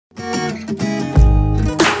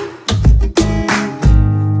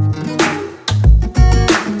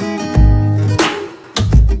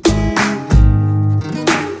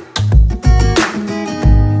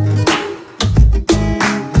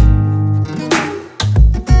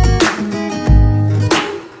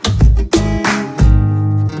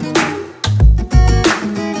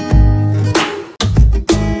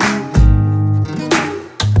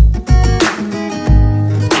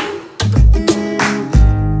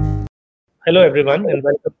Hello, everyone, and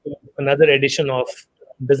welcome to another edition of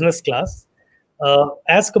Business Class.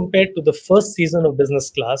 As compared to the first season of Business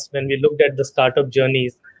Class, when we looked at the startup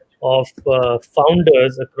journeys of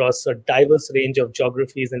founders across a diverse range of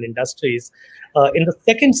geographies and industries, in the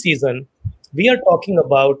second season, we are talking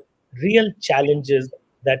about real challenges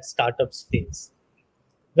that startups face.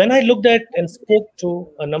 When I looked at and spoke to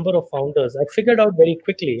a number of founders, I figured out very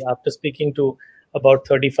quickly after speaking to about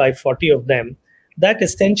 35, 40 of them, that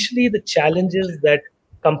essentially the challenges that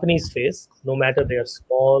companies face, no matter they are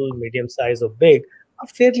small, medium size, or big, are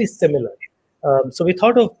fairly similar. So we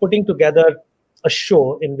thought of putting together a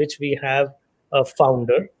show in which we have a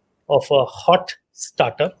founder of a hot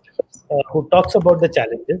startup who talks about the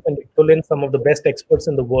challenges, and we pull in some of the best experts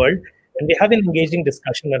in the world, and we have an engaging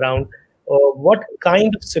discussion around what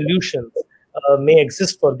kind of solutions may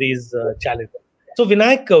exist for these challenges. So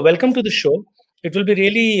Vinayak, welcome to the show. It will be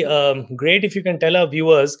really great if you can tell our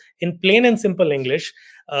viewers in plain and simple English,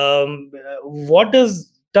 what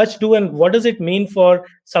does touch do and what does it mean for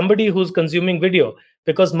somebody who's consuming video?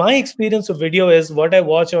 Because my experience of video is what I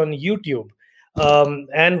watch on YouTube.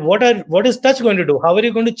 And what is touch going to do? How are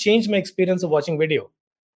you going to change my experience of watching video?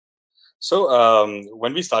 So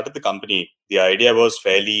when we started the company, the idea was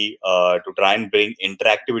fairly to try and bring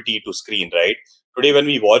interactivity to screen, right? Today, when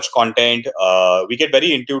we watch content, we get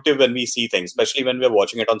very intuitive when we see things, especially when we're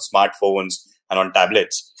watching it on smartphones and on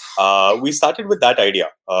tablets. We started with that idea.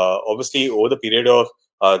 Obviously, over the period of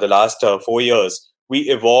the last 4 years, we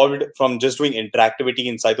evolved from just doing interactivity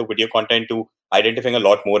inside the video content to identifying a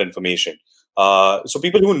lot more information. So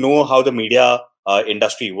people who know how the media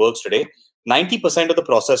industry works today, 90% of the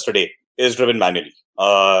process today is driven manually,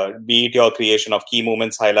 be it your creation of key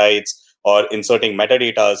moments, highlights, or inserting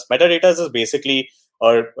metadata. Metadata is basically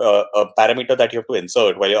a parameter that you have to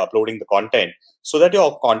insert while you're uploading the content so that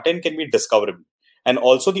your content can be discoverable. And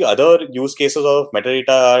also the other use cases of metadata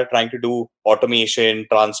are trying to do automation,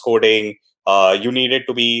 transcoding. You need it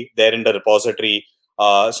to be there in the repository.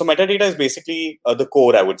 So metadata is basically the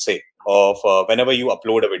core, I would say, of whenever you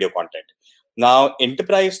upload a video content. Now,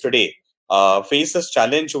 enterprise today face this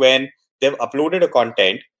challenge when they've uploaded a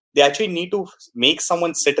content. They actually need to make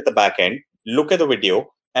someone sit at the back end, look at the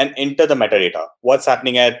video, and enter the metadata. What's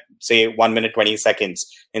happening at, say, 1 minute, 20 seconds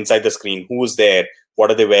inside the screen? Who's there?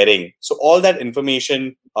 What are they wearing? So all that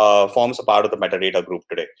information forms a part of the metadata group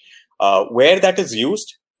today. Where that is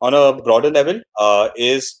used on a broader level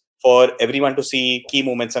is for everyone to see key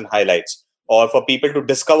moments and highlights, or for people to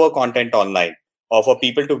discover content online, or for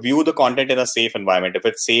people to view the content in a safe environment, if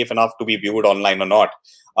it's safe enough to be viewed online or not.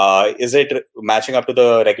 Is it matching up to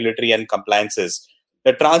the regulatory and compliances?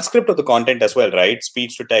 The transcript of the content as well, right?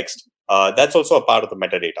 Speech to text. That's also a part of the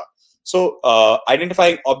metadata. So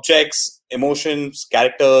identifying objects, emotions,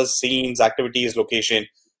 characters, scenes, activities, location,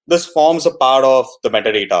 this forms a part of the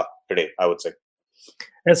metadata today, I would say.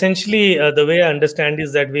 Essentially, the way I understand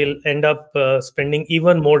is that we'll end up spending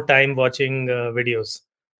even more time watching videos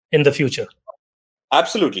in the future.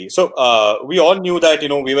 Absolutely. So we all knew that,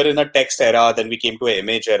 we were in a text era, then we came to an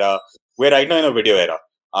image era. We're right now in a video era.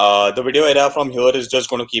 The video era from here is just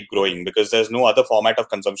going to keep growing because there's no other format of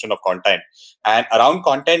consumption of content. And around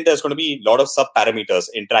content, there's going to be a lot of sub-parameters,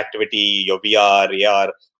 interactivity, your VR,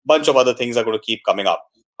 AR, bunch of other things are going to keep coming up.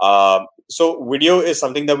 So video is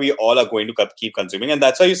something that we all are going to keep consuming. And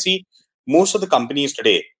that's why you see most of the companies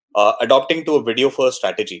today adopting to a video first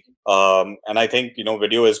strategy. And I think,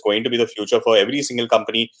 video is going to be the future for every single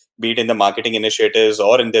company, be it in the marketing initiatives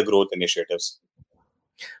or in their growth initiatives.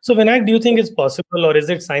 So Vinayak, do you think it's possible, or is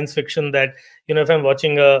it science fiction that, if I'm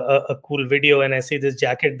watching a cool video and I see this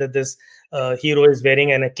jacket that this hero is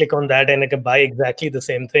wearing and I click on that and I can buy exactly the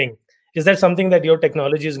same thing? Is that something that your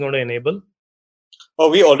technology is going to enable? Oh,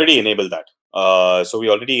 we already enable that. So we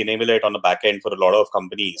already enable it on the back end for a lot of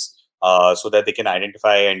companies. So that they can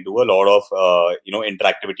identify and do a lot of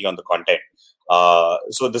interactivity on the content.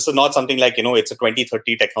 So this is not something like it's a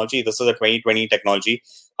 2030 technology. This is a 2020 technology.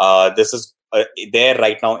 This is there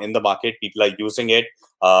right now in the market. People are using it.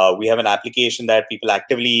 We have an application that people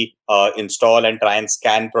actively install and try and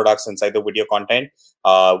scan products inside the video content.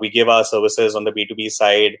 We give our services on the B2B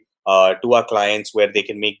side to our clients where they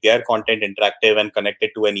can make their content interactive and connect it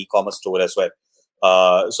to an e-commerce store as well.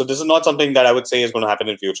 So this is not something that I would say is going to happen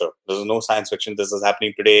in future. This is no science fiction. This is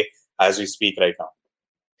happening today as we speak right now.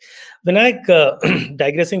 Vinayak,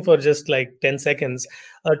 digressing for just like 10 seconds.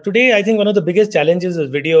 Today, I think one of the biggest challenges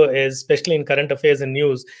of video is, especially in current affairs and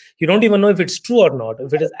news, you don't even know if it's true or not,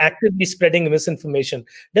 if it is actively spreading misinformation.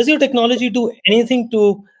 Does your technology do anything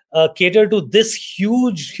to cater to this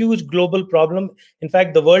huge global problem? In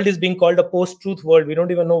fact, the world is being called a post-truth world. We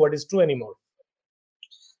don't even know what is true anymore.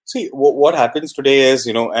 See, what happens today is,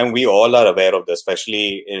 and we all are aware of this,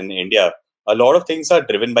 especially in India, a lot of things are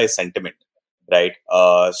driven by sentiment, right?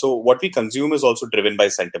 So what we consume is also driven by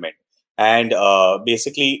sentiment. And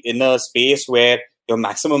basically, in a space where your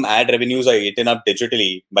maximum ad revenues are eaten up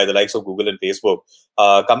digitally by the likes of Google and Facebook,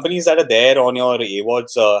 companies that are there on your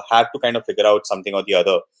AWODs have to kind of figure out something or the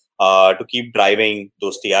other to keep driving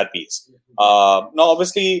those TRPs. Now,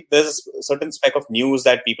 obviously, there's a certain spec of news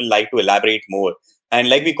that people like to elaborate more. And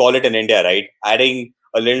like we call it in India, right? Adding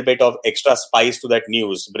a little bit of extra spice to that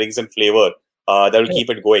news brings in flavor that will keep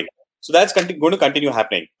it going. So that's going to continue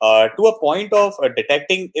happening to a point of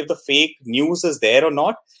detecting if the fake news is there or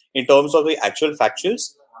not in terms of the actual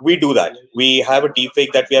factuals. We do that. We have a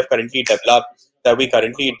deepfake that we have currently developed that we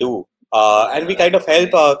currently do. And we kind of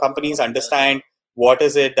help companies understand what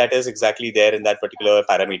is it that is exactly there in that particular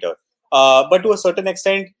parameter. But to a certain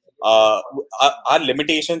extent, our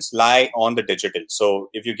limitations lie on the digital.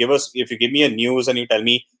 So if you give me a news and you tell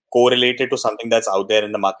me correlated to something that's out there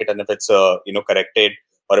in the market, and if it's corrected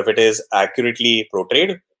or if it is accurately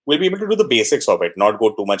portrayed, we'll be able to do the basics of it, not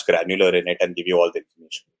go too much granular in it and give you all the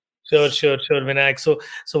information. Sure, Vinayak.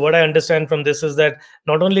 So what I understand from this is that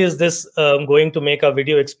not only is this going to make our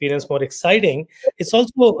video experience more exciting, it's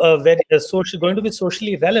also going to be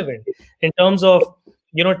socially relevant in terms of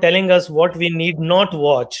telling us what we need not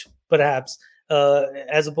watch, perhaps,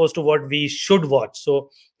 as opposed to what we should watch. So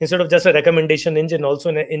instead of just a recommendation engine, also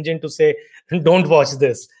an engine to say, don't watch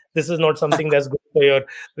this. This is not something that's good for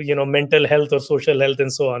your mental health or social health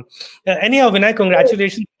and so on. Anyhow, Vinayak,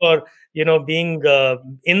 congratulations for being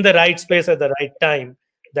in the right space at the right time,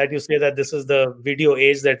 that you say that this is the video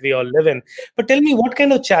age that we all live in. But tell me, what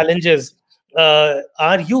kind of challenges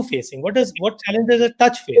are you facing? What challenges does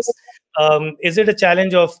Touch face? Is it a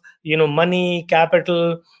challenge of money,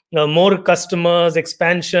 capital, more customers,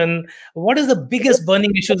 expansion? What is the biggest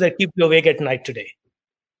burning issues that keep you awake at night today?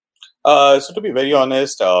 So to be very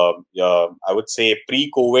honest, I would say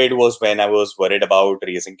pre-COVID was when I was worried about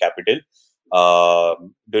raising capital.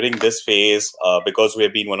 During this phase, because we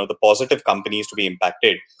have been one of the positive companies to be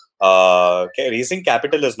impacted, raising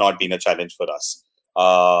capital has not been a challenge for us.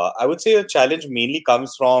 I would say a challenge mainly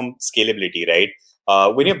comes from scalability, right?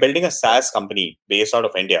 When you're building a SaaS company based out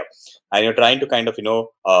of India and you're trying to kind of,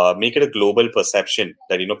 make it a global perception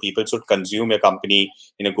that, people should consume your company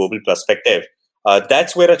in a global perspective,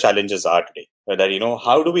 that's where our challenges are today. That,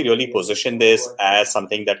 how do we really position this as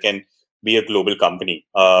something that can be a global company?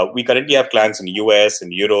 We currently have clients in US,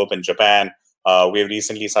 in Europe, and Japan. We have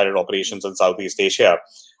recently started operations in Southeast Asia.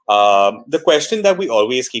 The question that we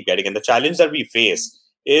always keep getting and the challenge that we face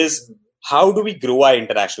is, how do we grow our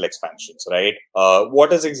international expansions, right?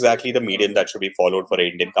 What is exactly the medium that should be followed for an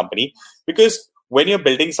Indian company? Because when you're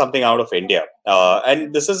building something out of India,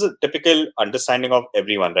 and this is a typical understanding of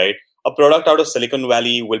everyone, right? A product out of Silicon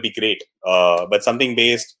Valley will be great, but something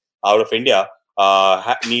based out of India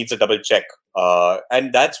needs a double check.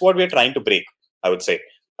 And that's what we're trying to break, I would say.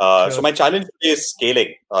 Sure. So my challenge is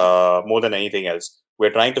scaling more than anything else.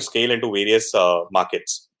 We're trying to scale into various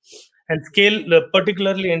markets. And scale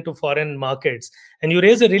particularly into foreign markets. And you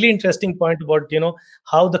raise a really interesting point about,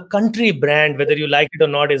 how the country brand, whether you like it or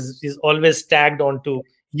not, is always tagged onto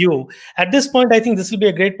you. At this point, I think this will be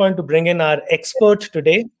a great point to bring in our expert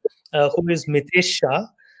today, who is Mitesh Shah.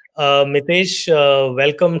 Mitesh,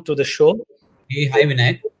 welcome to the show. Hey, hi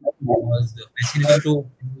Vinayak. It was fascinating to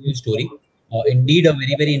hear your story. Indeed, a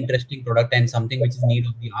very, very interesting product and something which is need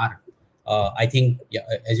of the hour. I think,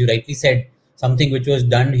 as you rightly said, something which was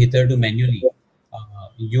done hitherto manually,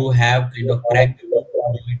 you have kind of cracked the code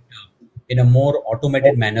to do it in a more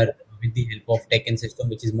automated manner with the help of tech and system,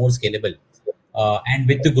 which is more scalable. And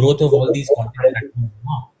with the growth of all these content platforms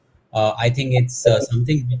now, I think it's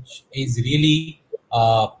something which is really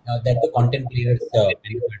that the content players can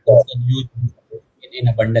use in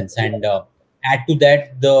abundance, and add to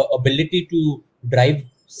that the ability to drive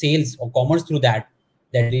sales or commerce through that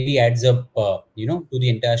really adds up, to the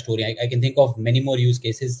entire story. I can think of many more use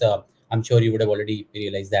cases. I'm sure you would have already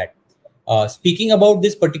realized that. Speaking about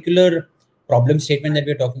this particular problem statement that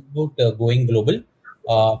we're talking about, going global,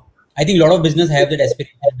 I think a lot of business have that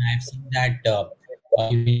aspiration. I have seen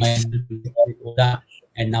that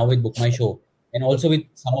and now with Bookmyshow, and also with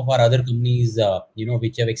some of our other companies,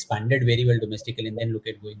 which have expanded very well domestically and then look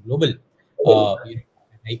at going global,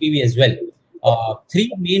 IPV as well.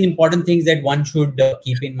 Three main important things that one should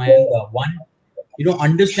keep in mind. One,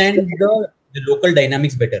 understand the local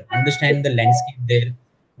dynamics better, understand the landscape there,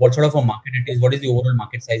 what sort of a market it is, what is the overall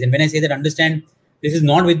market size. And when I say that, understand, this is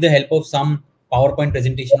not with the help of some PowerPoint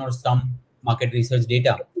presentation or some market research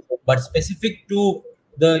data, but specific to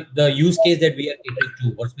the use case that we are catering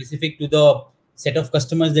to, or specific to the set of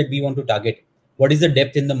customers that we want to target. What is the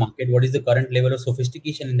depth in the market? What is the current level of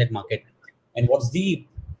sophistication in that market? And what's the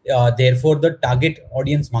therefore the target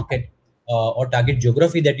audience market or target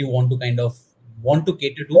geography that you want to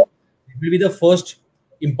cater to? It will be the first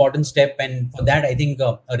important step. And for that, I think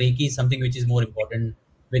a Reiki is something which is more important,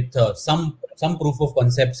 with some proof of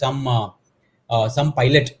concept, some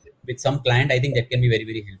pilot with some client. I think that can be very,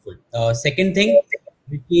 very helpful. Second thing,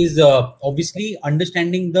 which is obviously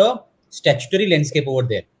understanding the statutory landscape over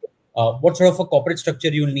there. What sort of a corporate structure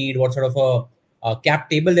you need, what sort of a cap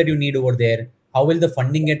table that you need over there, how will the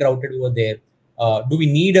funding get routed over there, do we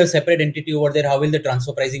need a separate entity over there, how will the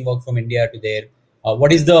transfer pricing work from India to there,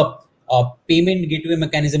 what is the payment gateway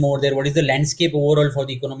mechanism over there, what is the landscape overall for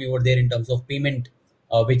the economy over there in terms of payment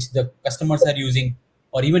which the customers are using,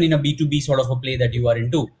 or even in a B2B sort of a play that you are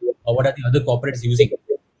into, what are the other corporates using,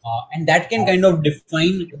 and that can kind of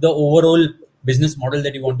define the overall business model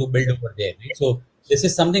that you want to build over there, right? So this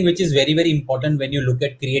is something which is very, very important when you look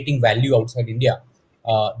at creating value outside India.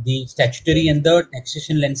 The statutory and the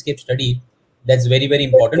taxation landscape study, that's very, very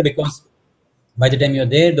important, because by the time you're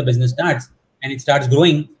there, the business starts and it starts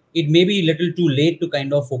growing. It may be a little too late to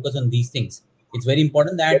kind of focus on these things. It's very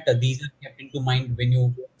important that these are kept into mind when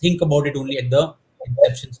you think about it only at the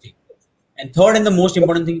inception stage. And third, and the most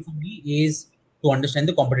important thing for me, is to understand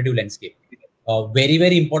the competitive landscape. Very,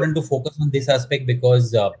 very important to focus on this aspect,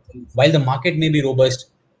 because while the market may be robust,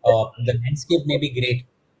 the landscape may be great,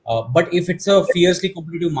 but if it's a fiercely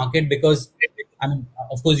competitive market, because I mean,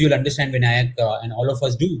 of course, you'll understand, Vinayak, and all of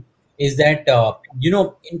us do, is that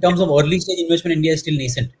in terms of early stage investment, India is still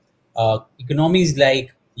nascent. Economies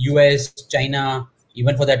like US, China,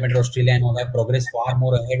 even for that matter, Australia, and all have progressed far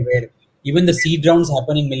more ahead, where even the seed rounds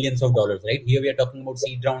happen in millions of dollars, right? Here we are talking about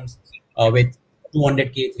seed rounds with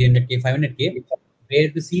 200K, 300K, 500K, where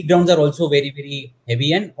the seed rounds are also very, very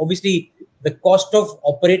heavy. And obviously, the cost of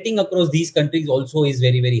operating across these countries also is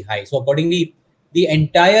very, very high. So accordingly, the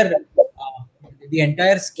entire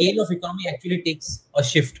scale of economy actually takes a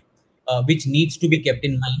shift, which needs to be kept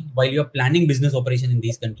in mind while you're planning business operation in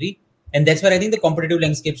these countries. And that's where I think the competitive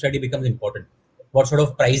landscape study becomes important. What sort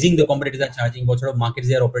of pricing the competitors are charging, what sort of markets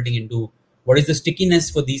they are operating into, what is the stickiness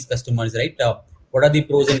for these customers, right? What are the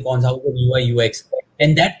pros and cons, how is the UI, UX?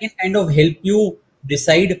 And that can kind of help you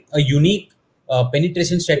decide a unique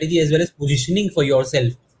penetration strategy as well as positioning for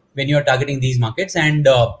yourself when you're targeting these markets, and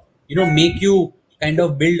make you kind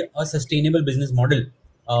of build a sustainable business model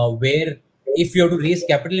where if you have to raise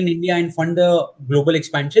capital in India and fund the global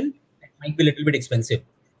expansion, it might be a little bit expensive.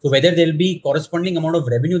 So whether there will be corresponding amount of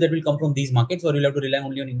revenue that will come from these markets, or you'll have to rely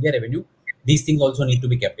only on India revenue, these things also need to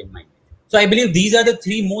be kept in mind. So I believe these are the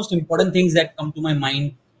three most important things that come to my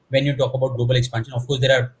mind when you talk about global expansion. Of course,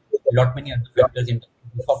 there are a lot many other factors in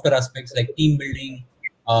softer aspects like team building,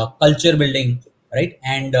 culture building, right,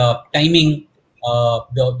 and timing,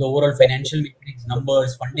 the overall financial metrics,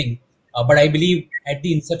 numbers, funding. But I believe at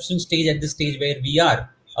the inception stage, at the stage where we are,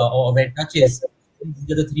 or where Touch is,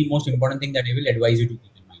 these are the three most important things that I will advise you to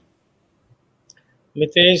keep in mind.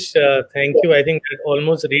 Mitesh, thank you. I think it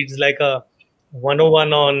almost reads like a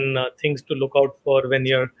 101 on things to look out for when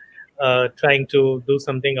you're trying to do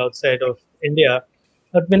something outside of India.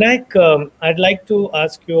 But Vinayak, I'd like to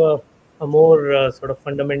ask you a more sort of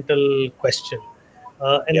fundamental question.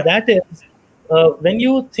 That is, when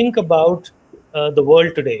you think about the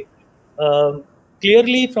world today,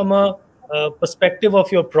 clearly from a perspective of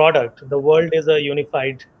your product, the world is a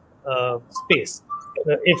unified space.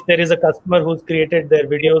 If there is a customer who's created their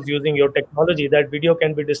videos using your technology, that video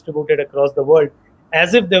can be distributed across the world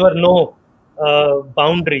as if there were no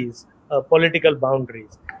boundaries, political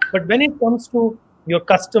boundaries. But when it comes to your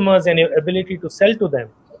customers and your ability to sell to them,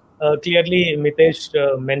 clearly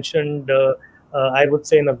Mitesh mentioned, I would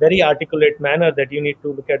say in a very articulate manner, that you need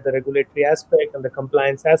to look at the regulatory aspect and the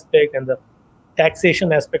compliance aspect and the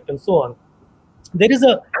taxation aspect and so on. There is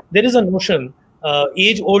a notion,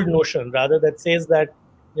 age-old notion rather, that says that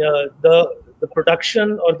the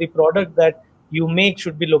production or the product that you make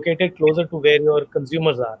should be located closer to where your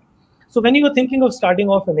consumers are. So when you were thinking of starting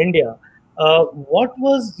off in India, what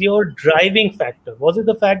was your driving factor? Was it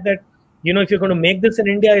the fact that, if you're going to make this in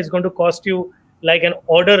India, it's going to cost you like an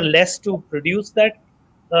order less to produce that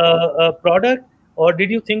product? Or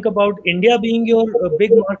did you think about India being your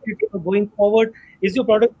big market going forward? Is your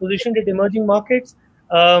product positioned at emerging markets?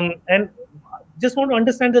 And just want to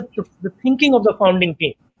understand the thinking of the founding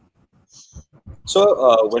team.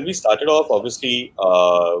 So when we started off, obviously,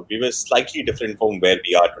 we were slightly different from where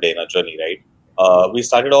we are today in our journey, right? We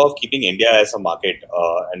started off keeping India as a market,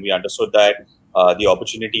 and we understood that the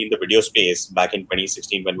opportunity in the video space back in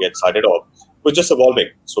 2016 when we had started off was just evolving.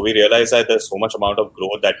 So we realized that there's so much amount of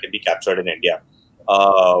growth that can be captured in India.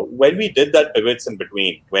 When we did that pivots in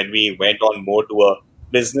between, when we went on more to a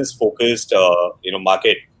business-focused,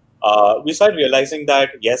 market, we started realizing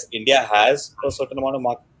that yes, India has a certain amount of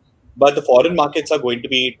market, but the foreign markets are going to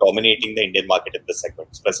be dominating the Indian market in this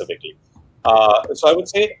segment specifically. So I would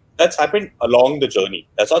say that's happened along the journey.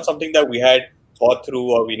 That's not something that we had thought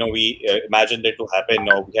through, or we imagined it to happen,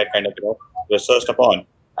 or we had kind of researched upon.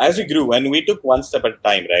 As we grew, and we took one step at a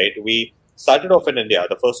time, right? We started off in India.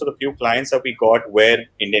 The first of the few clients that we got were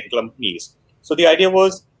Indian companies. So the idea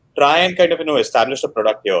was try and kind of establish a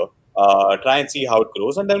product here, try and see how it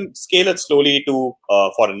grows, and then scale it slowly to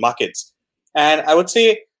foreign markets. And I would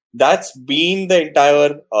say that's been the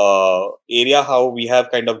entire area how we have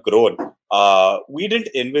kind of grown. We didn't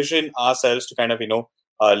envision ourselves to kind of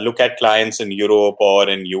look at clients in Europe or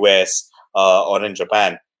in US or in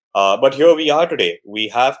Japan. But here we are today. We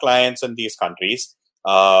have clients in these countries.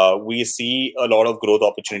 We see a lot of growth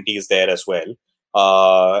opportunities there as well.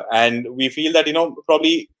 And we feel that,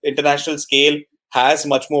 probably international scale has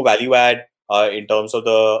much more value add in terms of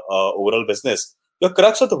the overall business. The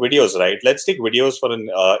crux of the videos, right? Let's take videos for an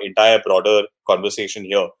entire broader conversation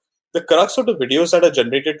here. The crux of the videos that are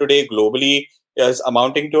generated today globally is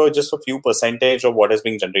amounting to just a few percentage of what is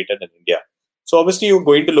being generated in India. So obviously, you're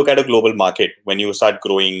going to look at a global market when you start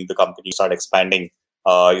growing the company, you start expanding,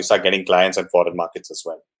 you start getting clients in foreign markets as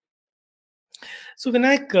well. So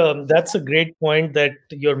Vinayak, that's a great point that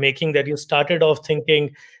you're making, that you started off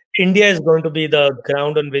thinking India is going to be the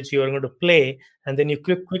ground on which you are going to play. And then you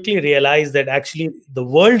quickly realize that actually the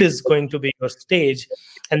world is going to be your stage.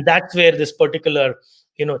 And that's where this particular,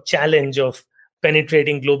 challenge of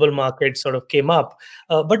penetrating global markets sort of came up.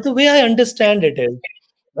 But the way I understand it is,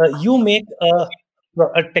 you make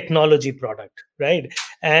a technology product, right?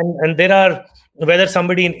 And there are, whether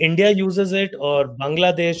somebody in India uses it or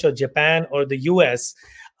Bangladesh or Japan or the US,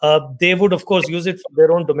 they would of course use it for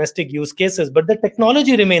their own domestic use cases, but the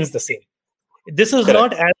technology remains the same. This is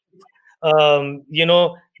Correct. not as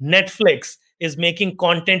Netflix is making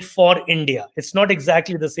content for India. It's not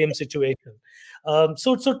exactly the same situation.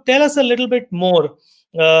 So tell us a little bit more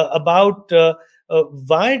about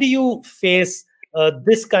why do you face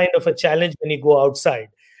this kind of a challenge when you go outside?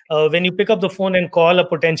 When you pick up the phone and call a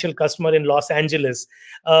potential customer in Los Angeles,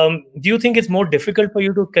 do you think it's more difficult for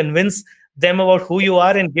you to convince them about who you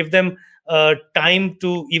are and give them time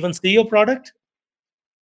to even see your product?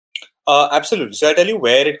 Absolutely. So I'll tell you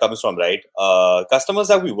where it comes from, right? Customers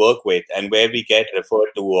that we work with and where we get referred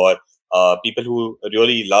to, or people who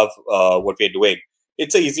really love what we're doing,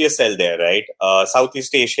 it's an easier sell there, right?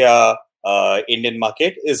 Southeast Asia, Indian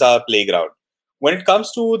market is our playground. When it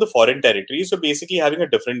comes to the foreign territories, so basically having a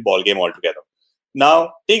different ballgame altogether.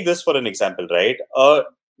 Now, take this for an example, right? A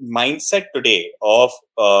mindset today of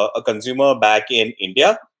a consumer back in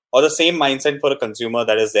India, or the same mindset for a consumer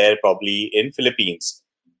that is there probably in Philippines.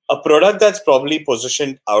 A product that's probably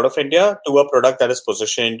positioned out of India to a product that is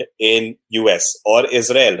positioned in US or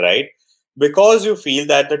Israel, right? Because you feel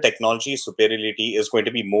that the technology superiority is going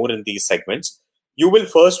to be more in these segments, you will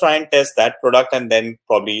first try and test that product and then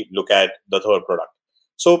probably look at the third product.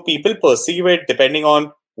 So people perceive it depending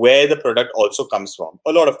on where the product also comes from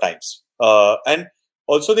a lot of times. And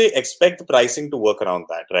also they expect the pricing to work around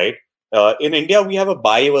that, right? In India, we have a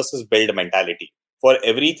buy versus build mentality. For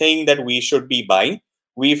everything that we should be buying,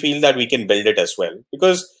 we feel that we can build it as well,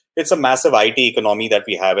 because it's a massive IT economy that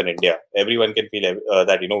we have in India. Everyone can feel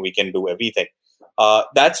that, we can do everything.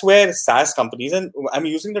 That's where SaaS companies, and I'm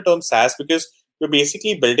using the term SaaS because you're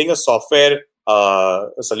basically building a software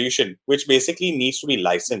solution, which basically needs to be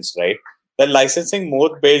licensed, right? The licensing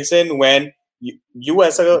mode builds in when you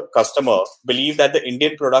as a customer believe that the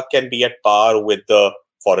Indian product can be at par with the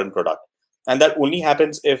foreign product. And that only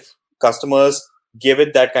happens if customers give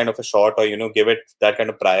it that kind of a shot, or, give it that kind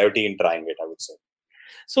of priority in trying it, I would say.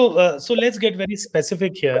 So let's get very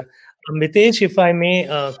specific here. Mitesh, if I may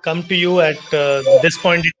come to you at this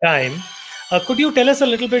point in time, could you tell us a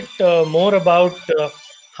little bit more about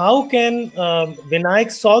how can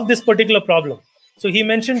Vinayak solve this particular problem? So he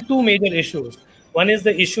mentioned two major issues. One is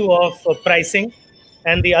the issue of pricing,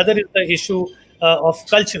 and the other is the issue of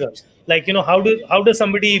cultural. Like, how does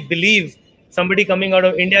somebody believe somebody coming out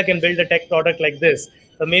of India can build a tech product like this?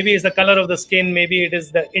 Maybe it's the color of the skin, maybe it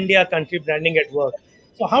is the India country branding at work.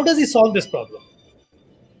 So how does he solve this problem?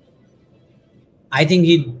 I think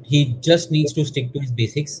he just needs to stick to his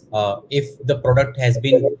basics. If the product has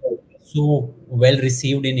been so well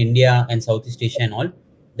received in India and Southeast Asia and all,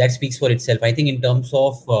 that speaks for itself. I think in terms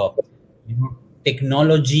of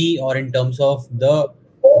technology or in terms of the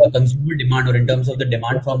consumer demand or in terms of the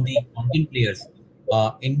demand from the content players,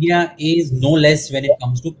 India is no less when it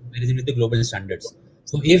comes to comparison with the global standards.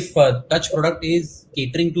 So if Touch product is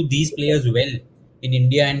catering to these players well in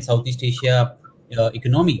India and Southeast Asia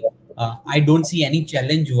economy, I don't see any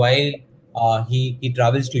challenge while he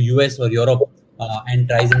travels to US or Europe and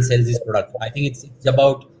tries and sells his product. I think it's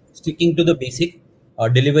about sticking to the basic,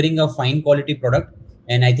 delivering a fine quality product.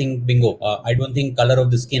 And I think bingo. I don't think color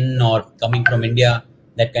of the skin or coming from India,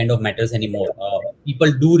 that kind of matters anymore.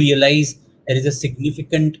 People do realize there is a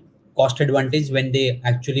significant cost advantage when they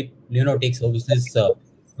actually take services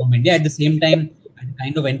from India. At the same time, the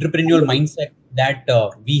kind of entrepreneurial mindset that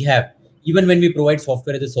we have, even when we provide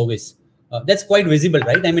software as a service, that's quite visible,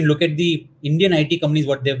 right? I mean, look at the Indian IT companies,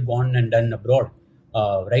 what they've gone and done abroad,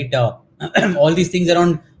 right? All these things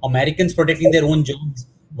around Americans protecting their own jobs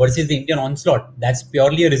versus the Indian onslaught. That's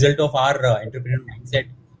purely a result of our entrepreneurial mindset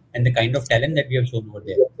and the kind of talent that we have shown over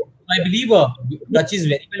there. I believe Touch is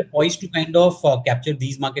very well poised to kind of capture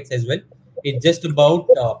these markets as well. It's just about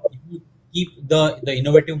keep the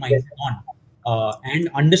innovative mindset on and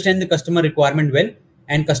understand the customer requirement well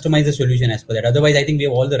and customize the solution as per that. Otherwise, I think we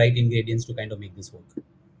have all the right ingredients to kind of make this work.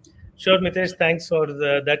 Sure, Mitesh, thanks for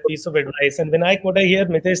that piece of advice. And Vinayak, what I hear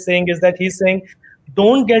Mitesh saying is that he's saying,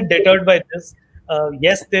 don't get deterred by this.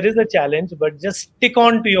 Yes, there is a challenge, but just stick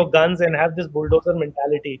on to your guns and have this bulldozer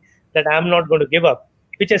mentality that I'm not going to give up,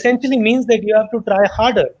 which essentially means that you have to try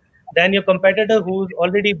harder than your competitor who's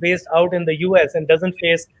already based out in the US and doesn't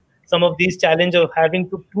face some of these challenges of having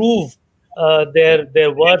to prove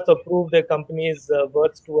their worth or prove their company's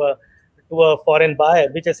worth to a foreign buyer,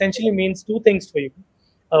 which essentially means two things for you.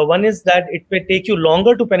 One is that it may take you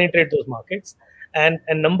longer to penetrate those markets. And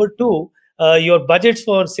number two, your budgets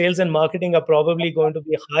for sales and marketing are probably going to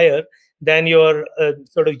be higher than your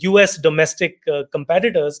sort of US domestic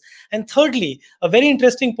competitors. And thirdly, a very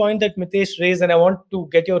interesting point that Mitesh raised, and I want to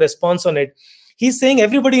get your response on it. He's saying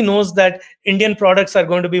everybody knows that Indian products are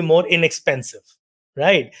going to be more inexpensive,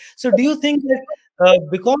 right? So do you think that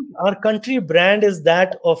because our country brand is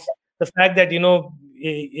that of the fact that,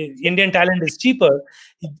 Indian talent is cheaper,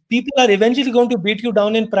 people are eventually going to beat you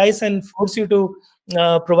down in price and force you to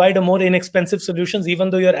provide a more inexpensive solutions, even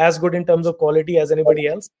though you're as good in terms of quality as anybody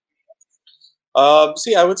else?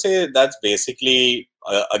 See, I would say that's basically,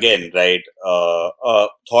 again, right, a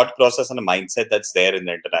thought process and a mindset that's there in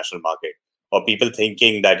the international market. Or people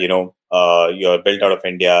thinking that, you're built out of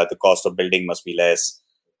India, the cost of building must be less,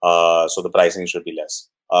 so the pricing should be less.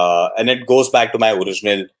 And it goes back to my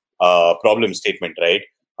original problem statement, right,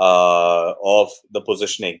 of the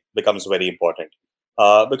positioning becomes very important.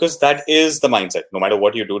 Because that is the mindset. No matter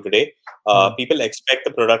what you do today, people expect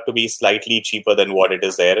the product to be slightly cheaper than what it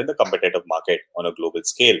is there in the competitive market on a global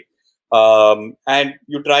scale. And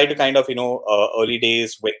you try to kind of, early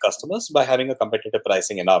days win customers by having a competitive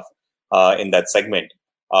pricing enough in that segment.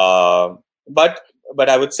 But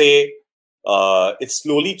I would say it's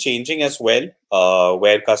slowly changing as well,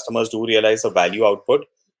 where customers do realize the value output.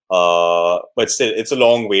 But still, it's a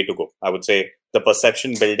long way to go. I would say the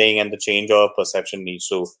perception building and the change of perception needs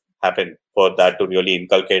to happen for that to really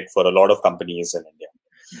inculcate for a lot of companies in India.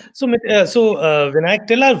 So Vinayak,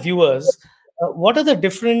 tell our viewers, what are the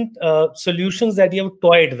different solutions that you have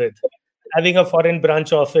toyed with? Having a foreign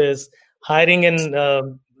branch office, hiring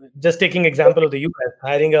just taking example of the US,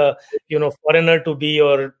 hiring a foreigner to be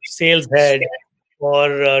your sales head,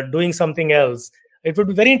 or doing something else. It would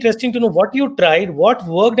be very interesting to know what you tried, what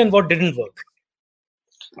worked, and what didn't work.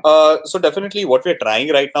 So definitely what we're trying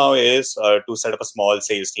right now is to set up a small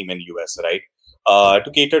sales team in US, right?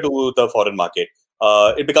 To cater to the foreign market.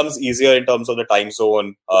 It becomes easier in terms of the time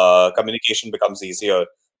zone. Communication becomes easier.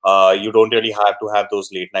 You don't really have to have those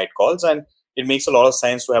late night calls, and it makes a lot of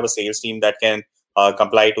sense to have a sales team that can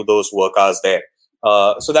comply to those work hours there.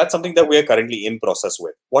 So that's something that we are currently in process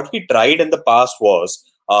with. What we tried in the past was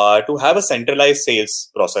to have a centralized sales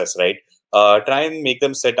process, right? Try and make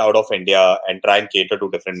them sit out of India and try and cater to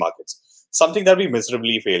different markets. Something that we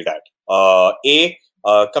miserably failed at.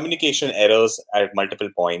 Communication errors at multiple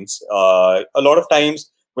points. A lot of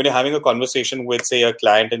times when you're having a conversation with, say, a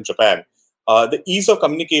client in Japan, the ease of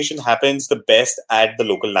communication happens the best at the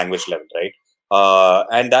local language level, right?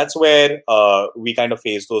 And that's where we kind of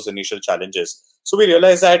face those initial challenges. So we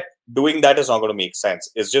realize that doing that is not going to make sense.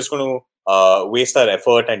 It's just going to waste our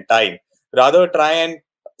effort and time. Rather, try and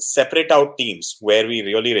separate out teams where we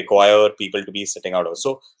really require people to be sitting out of.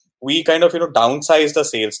 So we kind of, downsized the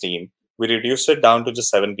sales team. We reduced it down to just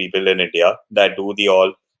 7 people in India that do the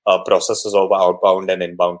all processes of outbound and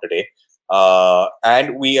inbound today.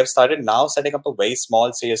 And we have started now setting up a very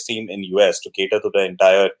small sales team in US to cater to the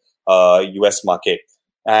entire US market.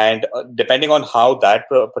 And depending on how that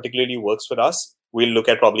particularly works for us, we'll look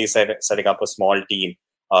at probably setting up a small team,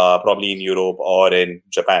 probably in Europe or in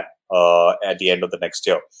Japan at the end of the next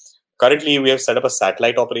year. Currently, we have set up a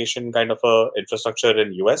satellite operation kind of a infrastructure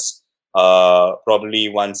in US. Probably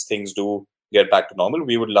once things do get back to normal,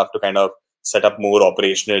 we would love to kind of set up more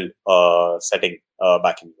operational setting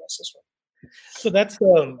back in US as well. So that's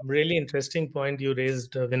a really interesting point you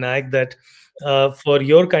raised, Vinayak, that for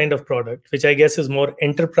your kind of product, which I guess is more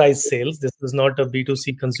enterprise sales, this is not a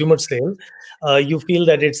B2C consumer sale, you feel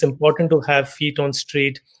that it's important to have feet on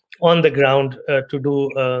street, on the ground to do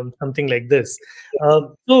something like this.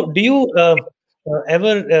 So do you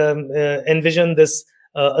ever envision this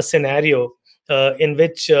a scenario in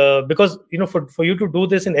which, because for you to do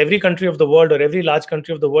this in every country of the world or every large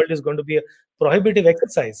country of the world is going to be a prohibitive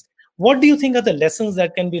exercise. What do you think are the lessons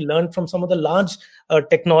that can be learned from some of the large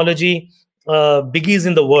technology biggies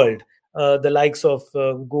in the world, the likes of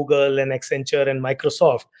Google and Accenture and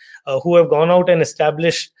Microsoft, who have gone out and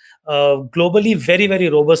established globally very, very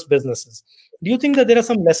robust businesses? Do you think that there are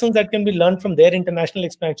some lessons that can be learned from their international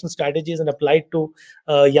expansion strategies and applied to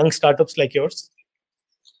young startups like yours?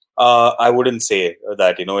 I wouldn't say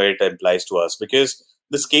that it applies to us, because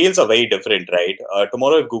the scales are very different, right?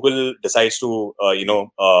 Tomorrow, if Google decides to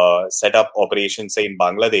set up operations, say in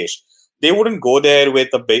Bangladesh, they wouldn't go there with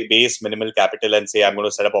a base minimal capital and say, I'm going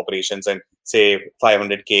to set up operations and say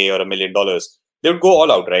 $500K or $1 million. They would go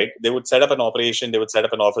all out, right? They would set up an operation, they would set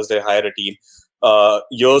up an office, they hire a team.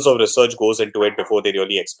 Years of research goes into it before they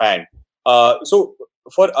really expand. So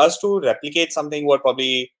for us to replicate something what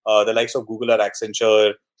probably the likes of Google or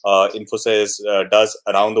Accenture, Infosys does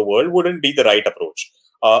around the world wouldn't be the right approach.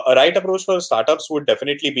 A right approach for startups would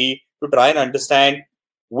definitely be to try and understand,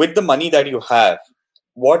 with the money that you have,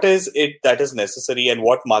 what is it that is necessary and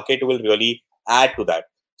what market will really add to that.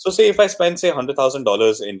 So say if I spend say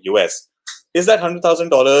 $100,000 in US, is that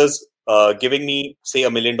 $100,000 giving me say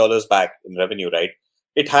 $1 million back in revenue, right?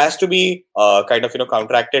 It has to be kind of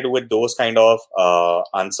contracted with those kind of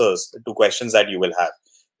answers to questions that you will have.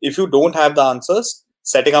 If you don't have the answers,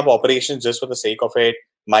 setting up operations just for the sake of it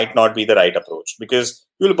might not be the right approach, because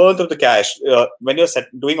you'll burn through the cash. When you're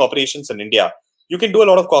doing operations in India, you can do a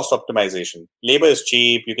lot of cost optimization. Labor is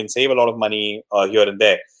cheap. You can save a lot of money here and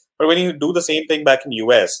there. But when you do the same thing back in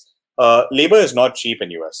US, labor is not cheap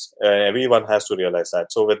in US. Everyone has to realize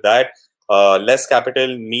that. So with that, less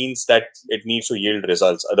capital means that it needs to yield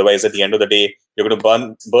results. Otherwise, at the end of the day, you're going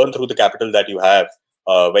to burn through the capital that you have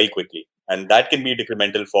very quickly. And that can be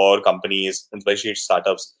detrimental for companies, especially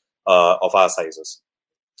startups of our sizes.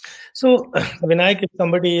 So, Vinayak, if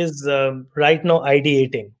somebody is right now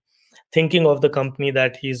ideating, thinking of the company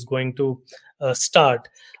that he's going to start,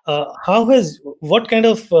 what kind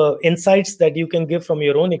of insights that you can give from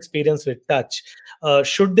your own experience with Toch?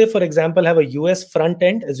 Should they, for example, have a US front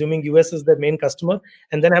end, assuming US is their main customer,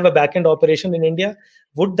 and then have a back end operation in India?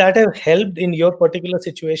 Would that have helped in your particular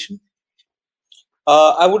situation?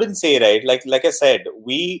 I wouldn't say, right. Like I said,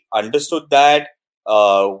 we understood that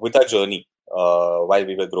with our journey while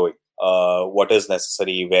we were growing. What is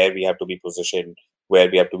necessary, where we have to be positioned, where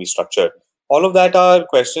we have to be structured. All of that are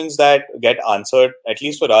questions that get answered, at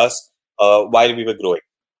least for us, while we were growing.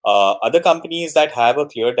 Other companies that have a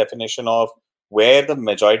clear definition of where the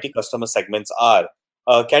majority customer segments are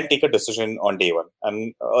can take a decision on day one.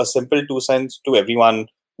 And a simple 2 cents to everyone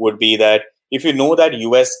would be that if you know that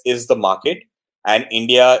US is the market and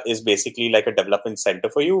India is basically like a development center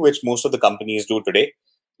for you, which most of the companies do today,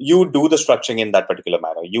 you do the structuring in that particular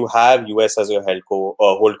manner. You have US as your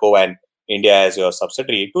holdco and India as your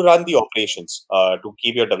subsidiary to run the operations, to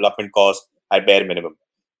keep your development costs at bare minimum.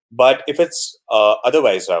 But if it's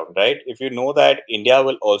otherwise around, right? If you know that India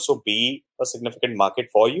will also be a significant market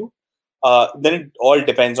for you, then it all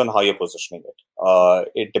depends on how you're positioning it.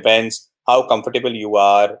 It depends how comfortable you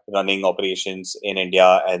are running operations in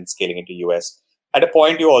India and scaling into US. At a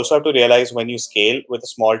point, you also have to realize when you scale with a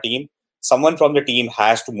small team, someone from the team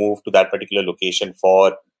has to move to that particular location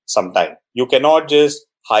for some time. You cannot just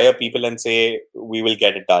hire people and say, we will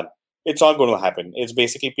get it done. It's not going to happen. It's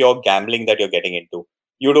basically pure gambling that you're getting into.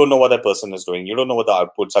 You don't know what that person is doing. You don't know what the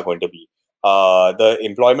outputs are going to be. The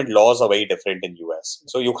employment laws are very different in US.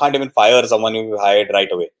 So you can't even fire someone who you hired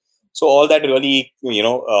right away. So all that really,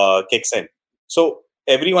 kicks in. So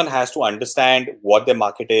everyone has to understand what their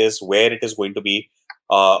market is, where it is going to be.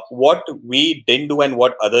 What we didn't do and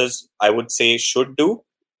what others, I would say, should do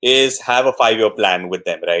is have a 5-year plan with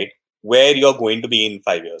them, right? Where you're going to be in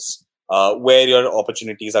 5 years. where your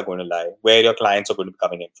opportunities are going to lie, where your clients are going to be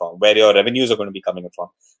coming in from, where your revenues are going to be coming in from.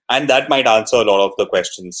 And that might answer a lot of the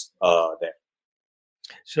questions there.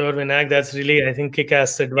 Sure, Vinayak, that's really, I think,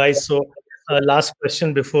 kick-ass advice. So, last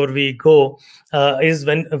question before we go is: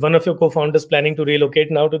 when one of your co-founders planning to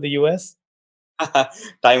relocate now to the US?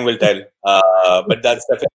 Time will tell, but that's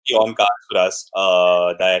definitely on cards for us.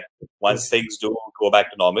 That once things do go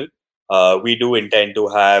back to normal, we do intend to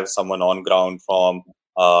have someone on ground from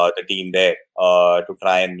the team there to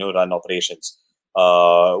try and run operations.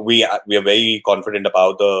 We are very confident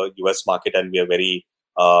about the US market, and we are very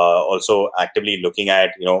also actively looking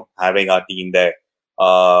at having our team there.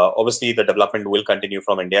 Obviously, the development will continue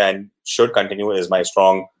from India and should continue. Is my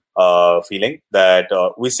strong feeling that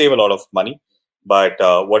we save a lot of money. But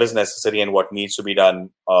what is necessary and what needs to be done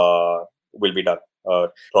will be done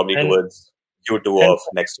probably towards Q2 of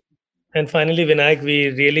next year. And finally, Vinayak, we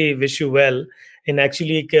really wish you well in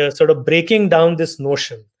actually sort of breaking down this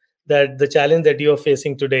notion that the challenge that you are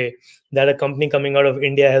facing today, that a company coming out of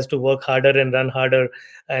India has to work harder and run harder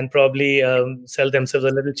and probably sell themselves a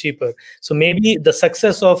little cheaper. So maybe the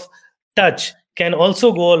success of Touch can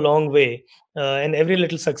also go a long way. And every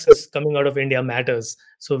little success coming out of India matters.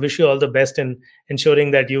 So wish you all the best in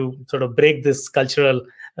ensuring that you sort of break this cultural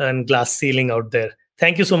and glass ceiling out there.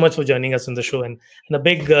 Thank you so much for joining us on the show. And a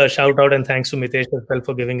big shout out and thanks to Mitesh as well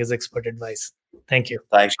for giving his expert advice. Thank you.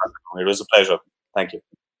 Thanks, Shantanu. It was a pleasure. Thank you.